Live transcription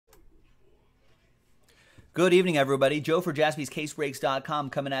Good evening, everybody. Joe for JaspysCaseBreaks.com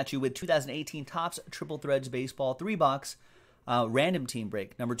coming at you with 2018 Topps Triple Threads Baseball 3-box random team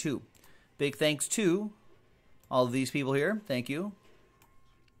break number 2. Big thanks to all of these people here. Thank you.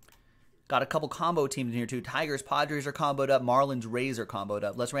 Got a couple combo teams in here, too. Tigers, Padres are comboed up. Marlins, Rays are comboed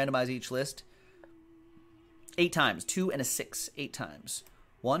up. Let's randomize each list 8 times. 2 and a 6. 8 times.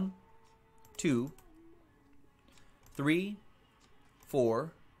 1, 2, 3,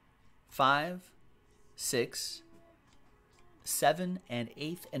 4, 5, 6, 7, and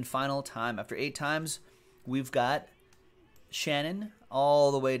 8th and final time. After 8 times, we've got Shannon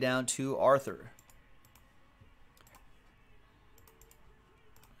all the way down to Arthur.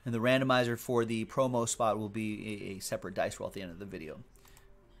 And the randomizer for the promo spot will be a separate dice roll at the end of the video.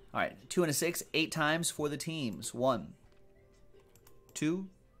 All right, 2 and a 6, 8 times for the teams. 1, 2,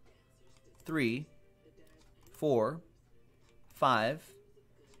 3, 4, 5,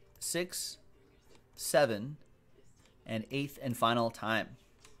 6, 7, and 8th and final time.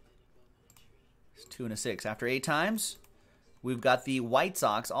 It's 2 and a 6. After 8 times, we've got the White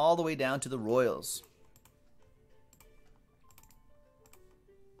Sox all the way down to the Royals.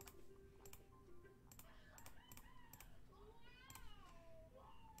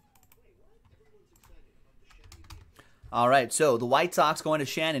 All right, so the White Sox going to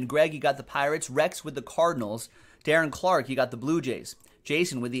Shannon. Greg, you got the Pirates. Rex with the Cardinals. Darren Clark, you got the Blue Jays.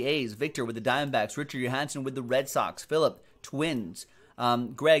 Jason with the A's. Victor with the Diamondbacks. Richard Johansson with the Red Sox. Philip, Twins.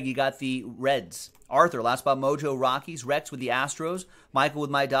 Greg, you got the Reds. Arthur, last spot Mojo, Rockies. Rex with the Astros. Michael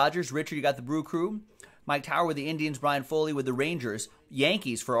with my Dodgers. Richard, you got the Brew Crew. Mike Tower with the Indians. Brian Foley with the Rangers.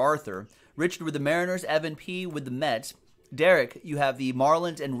 Yankees for Arthur. Richard with the Mariners. Evan P. with the Mets. Derek, you have the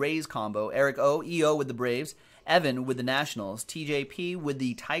Marlins and Rays combo. Eric O. EO with the Braves. Evan with the Nationals. TJP with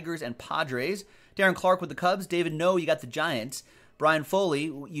the Tigers and Padres. Darren Clark with the Cubs. David No, you got the Giants. Brian Foley,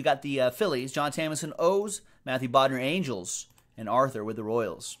 you got the Phillies. John Tamison, O's. Matthew Bodner, Angels. And Arthur with the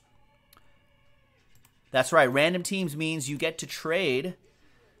Royals. That's right. Random teams means you get to trade.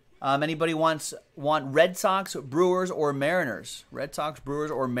 Anybody want Red Sox, Brewers, or Mariners? Red Sox, Brewers,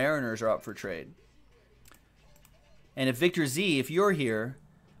 or Mariners are up for trade. And if Victor Z, if you're here,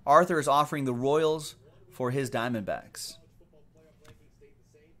 Arthur is offering the Royals for his Diamondbacks.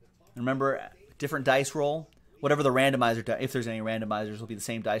 Remember, different dice roll. Whatever the randomizer, if there's any randomizers, will be the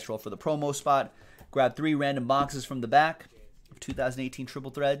same dice roll for the promo spot. Grab 3 random boxes from the back of 2018 Triple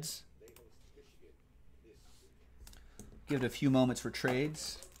Threads. Give it a few moments for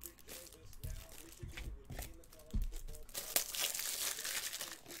trades.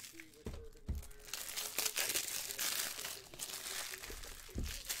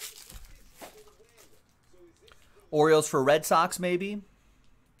 Orioles for Red Sox, maybe.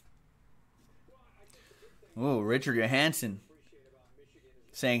 Oh, Richard Johansson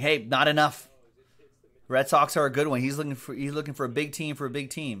saying, "Hey, not enough. Red Sox are a good one. He's looking for a big team for a big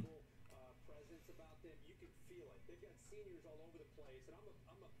team."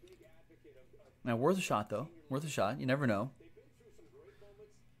 Now, worth a shot though. Worth a shot. You never know.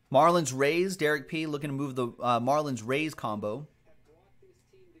 Marlins Rays. Derek P. looking to move the Marlins Rays combo.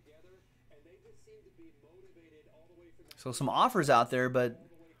 So some offers out there, but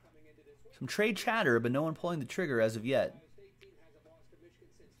some trade chatter, but no one pulling the trigger as of yet.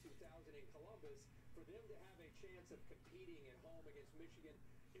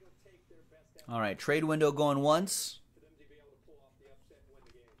 All right, trade window going once.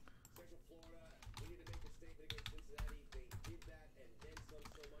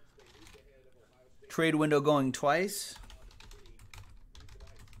 Trade window going twice.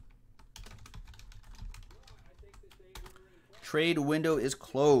 Trade window is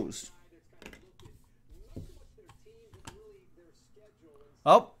closed.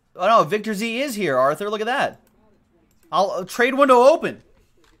 Oh no, Victor Z is here, Arthur. Look at that. Trade window open.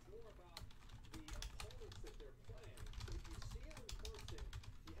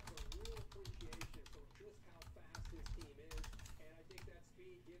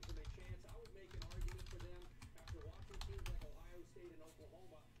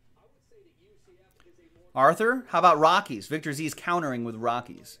 Arthur, how about Rockies? Victor Z's countering with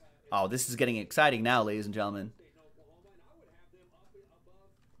Rockies. Oh, this is getting exciting now, ladies and gentlemen.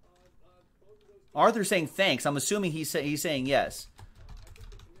 Arthur's saying thanks. I'm assuming he's saying yes.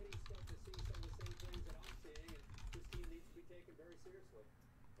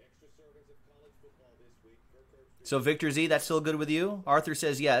 So Victor Z, that's still good with you? Arthur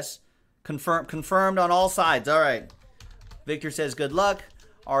says yes. Confirmed on all sides. All right. Victor says good luck.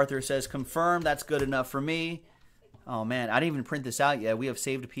 Arthur says confirmed. That's good enough for me. Oh, man. I didn't even print this out yet. We have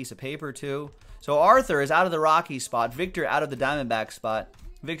saved a piece of paper, too. So Arthur is out of the Rockies spot. Victor out of the Diamondback spot.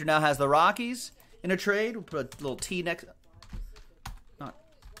 Victor now has the Rockies. in a trade. We'll put a little T next.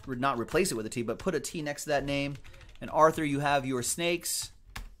 Not replace it with a T, but put a T next to that name. And Arthur, you have your Snakes.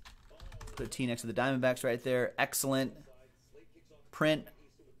 Put a T next to the Diamondbacks right there. Excellent. Print.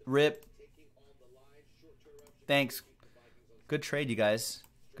 Rip. Thanks. Good trade, you guys.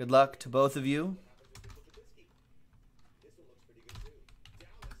 Good luck to both of you.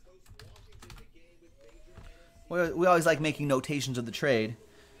 We always like making notations of the trade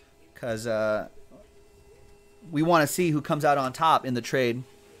because we want to see who comes out on top in the trade,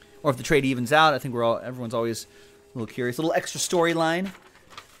 or if the trade evens out. I think everyone's always a little curious. A little extra storyline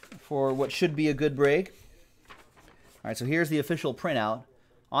for what should be a good break. All right, so here's the official printout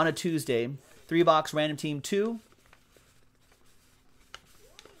on a Tuesday. 3-box random team 2.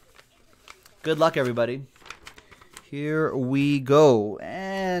 Good luck, everybody. Here we go,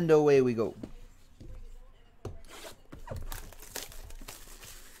 and away we go.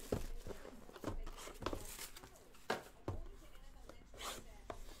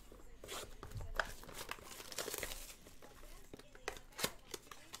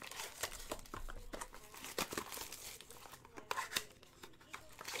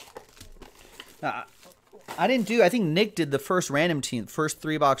 I think Nick did the first random team, first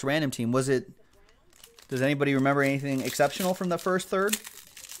 3-box random team. Was it, does anybody remember anything exceptional from the first third?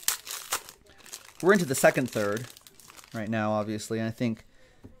 We're into the second third right now, obviously, and I think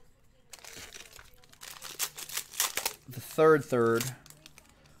the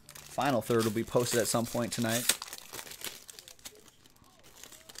final third will be posted at some point tonight.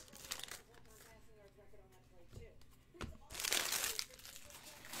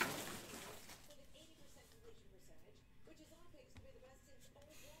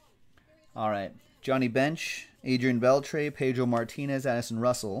 All right, Johnny Bench, Adrian Beltre, Pedro Martinez, Addison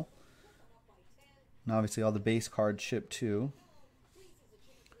Russell. And obviously all the base cards shipped too.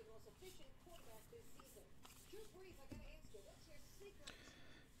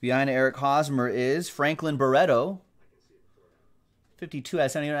 Behind Eric Hosmer is Franklin Barreto. 52 out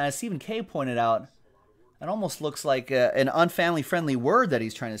of 79. As Stephen K pointed out, it almost looks like an unfamily-friendly word that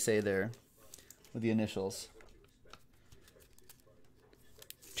he's trying to say there with the initials.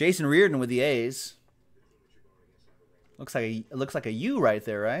 Jason Reardon with the A's. Looks like a U right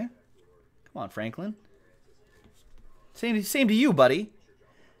there, right? Come on, Franklin. Same to you, buddy.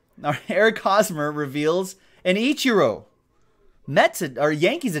 Now, Eric Hosmer reveals an Ichiro.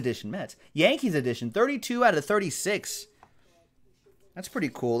 Yankees edition. Mets. Yankees edition. 32 out of 36. That's pretty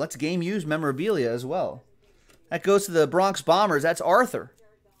cool. That's game used memorabilia as well. That goes to the Bronx Bombers. That's Arthur.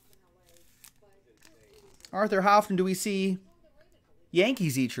 Arthur, how often do we see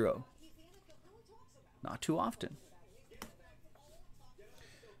Yankees Ichiro? Not too often.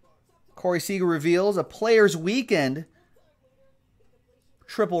 Corey Seager reveals a Players Weekend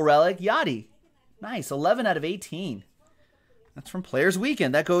triple relic Yachty. Nice. 11 out of 18. That's from Players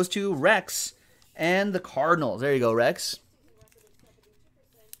Weekend. That goes to Rex and the Cardinals. There you go, Rex.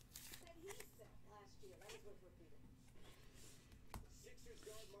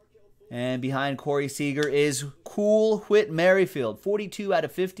 And behind Corey Seager is Cool Whit Merrifield. 42 out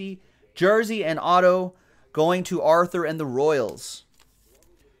of 50. Jersey and auto going to Arthur and the Royals.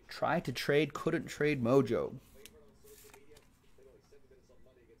 Tried to trade, couldn't trade Mojo.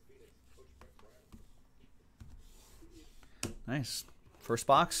 Nice. First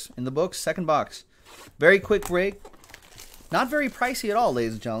box in the books. Second box. Very quick break. Not very pricey at all,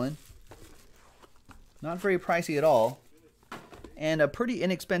 ladies and gentlemen. Not very pricey at all. And a pretty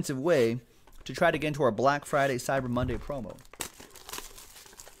inexpensive way to try to get into our Black Friday, Cyber Monday promo.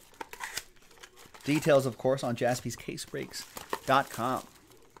 Details, of course, on jaspyscasebreaks.com.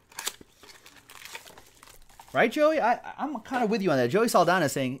 Right, Joey? I'm kind of with you on that. Joey Saldana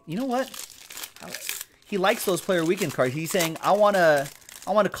is saying, you know what? He likes those Player Weekend cards. He's saying, I want to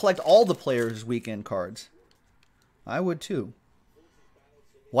collect all the Players Weekend cards. I would too.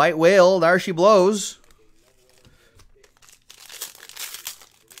 White Whale, there she blows.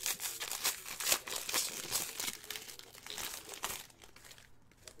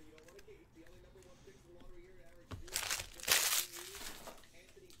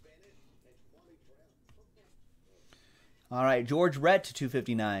 All right, George Brett to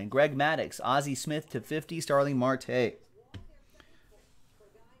 259. Greg Maddux, Ozzie Smith to 50. Starling Marte.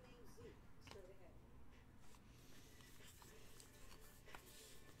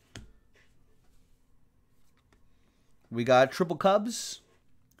 We got Triple Cubs.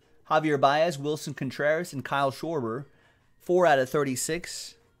 Javier Baez, Wilson Contreras, and Kyle Schwarber. 4 out of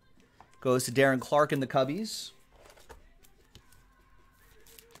 36. Goes to Darren Clark and the Cubbies.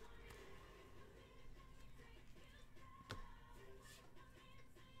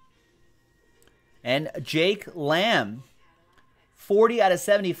 And Jake Lamb, 40 out of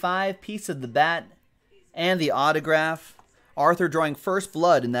 75, piece of the bat and the autograph. Arthur drawing first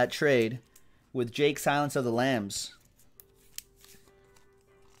blood in that trade with Jake Silence of the Lambs.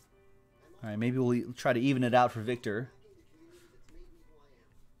 All right, maybe we'll try to even it out for Victor.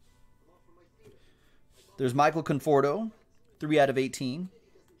 There's Michael Conforto, 3 out of 18.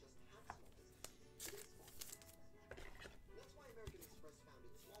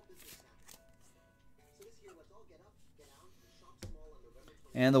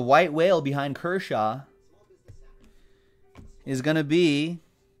 And the white whale behind Kershaw is going to be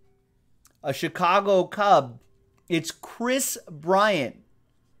a Chicago Cub. It's Chris Bryant.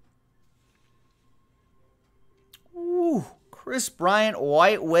 Ooh, Chris Bryant,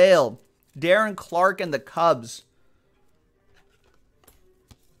 white whale. Darren Clark and the Cubs.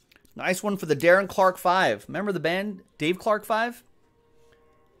 Nice one for the Darren Clark 5. Remember the band, Dave Clark 5?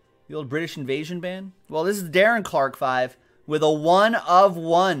 The old British Invasion band? Well, this is Darren Clark 5 with a 1 of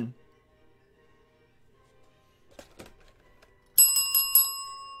 1.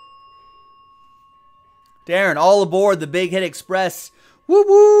 Darren, all aboard the Big Hit Express. Whoop,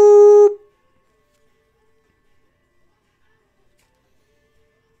 whoop.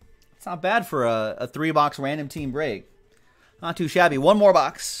 It's not bad for a 3-box random team break. Not too shabby. One more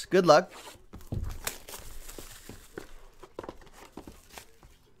box. Good luck.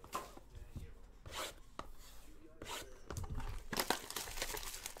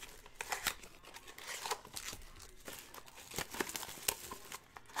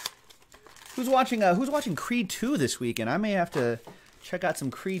 Who's watching Creed 2 this weekend? I may have to check out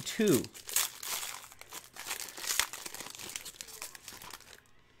some Creed 2.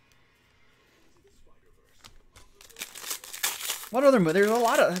 What other movie? There's a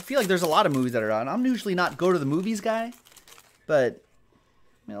lot of. I feel like there's a lot of movies that are on. I'm usually not go to the movies guy, but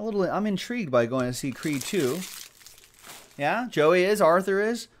I mean, I'm intrigued by going to see Creed 2. Yeah, Joey is. Arthur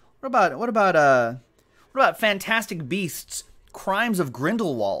is. What about Fantastic Beasts? Crimes of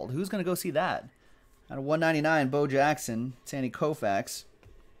Grindelwald. Who's going to go see that? Out of 199, Bo Jackson, Sandy Koufax,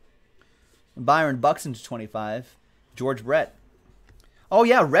 Byron Buxton to 25, George Brett. Oh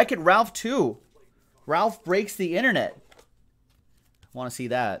yeah, Wreck-It Ralph 2. Ralph Breaks the Internet. Want to see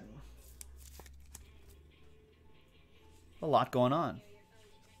that? A lot going on.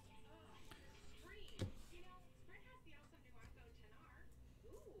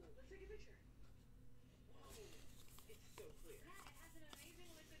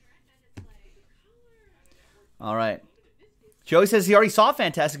 All right. Joey says he already saw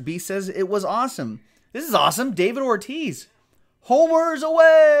Fantastic Beasts. Says it was awesome. This is awesome. David Ortiz. Homers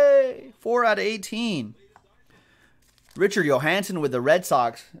away. 4 out of 18. Richard Johansson with the Red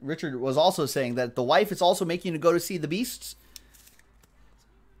Sox. Richard was also saying that the wife is also making you go to see the Beasts.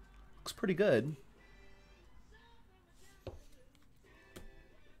 Looks pretty good.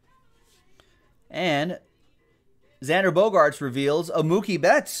 And Xander Bogaerts reveals a Mookie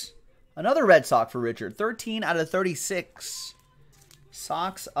Betts. Another Red Sox for Richard. 13 out of 36.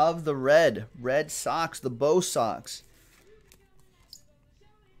 Sox of the Red. Red Sox, the Bo Sox.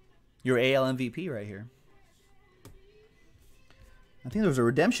 Your AL MVP right here. I think there's a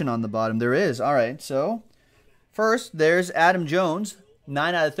redemption on the bottom. There is. All right, so first, there's Adam Jones.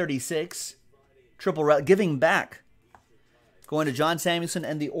 9 out of 36. Triple giving back. Going to John Samuelson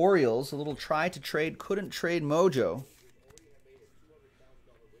and the Orioles. A little try to trade, couldn't trade mojo.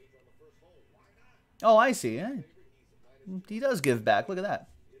 Oh, I see. He does give back. Look at that.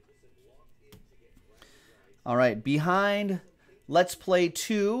 All right, behind Let's Play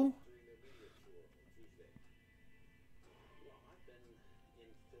 2.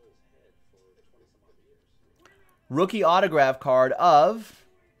 Rookie autograph card of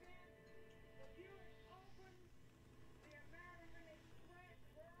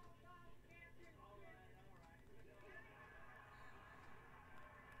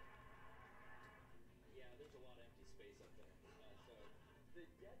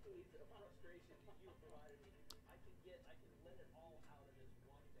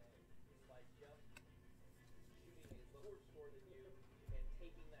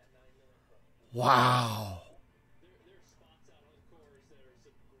wow.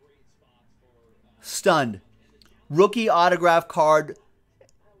 Stunned. Rookie autograph card,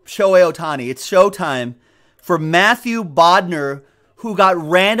 Shohei Ohtani. It's showtime for Matthew Bodner, who got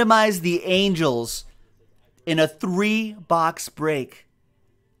randomized the Angels in a 3-box break.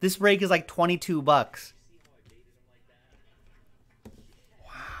 This break is like $22. Wow.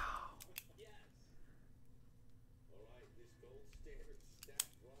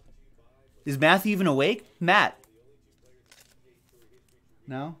 Is Matthew even awake? Matt?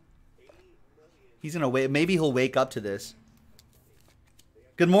 No? He's gonna wait. Maybe he'll wake up to this.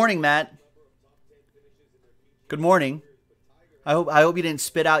 Good morning, Matt. Good morning. I hope you didn't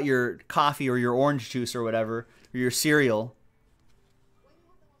spit out your coffee or your orange juice or whatever, or your cereal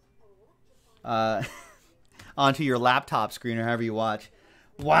onto your laptop screen or however you watch.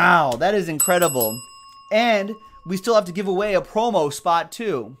 Wow, that is incredible. And we still have to give away a promo spot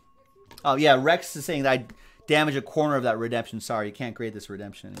too. Oh yeah, Rex is saying that I damaged a corner of that redemption. Sorry, you can't grade this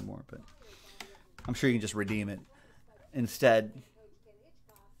redemption anymore, but I'm sure you can just redeem it instead.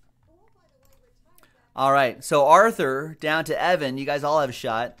 All right, so Arthur down to Evan. You guys all have a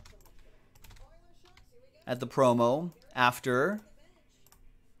shot at the promo after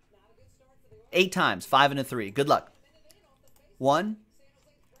 8 times, 5 and a 3. Good luck. 1,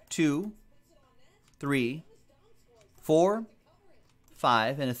 2, 3, 4,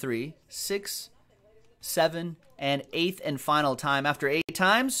 5 and a 3, 6, 7, and 8th and final time. After 8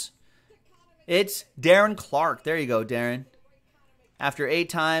 times, it's Darren Clark. There you go, Darren. After 8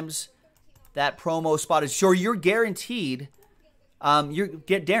 times, that promo spot is sure. You're guaranteed.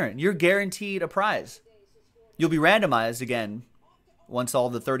 Darren. You're guaranteed a prize. You'll be randomized again once all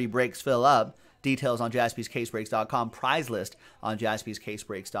the 30 breaks fill up. Details on jaspyscasebreaks.com. Prize list on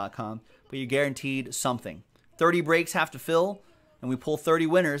jaspyscasebreaks.com. But you're guaranteed something. 30 breaks have to fill, and we pull 30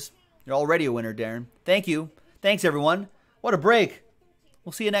 winners. You're already a winner, Darren. Thank you. Thanks, everyone. What a break.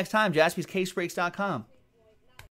 We'll see you next time. jaspyscasebreaks.com.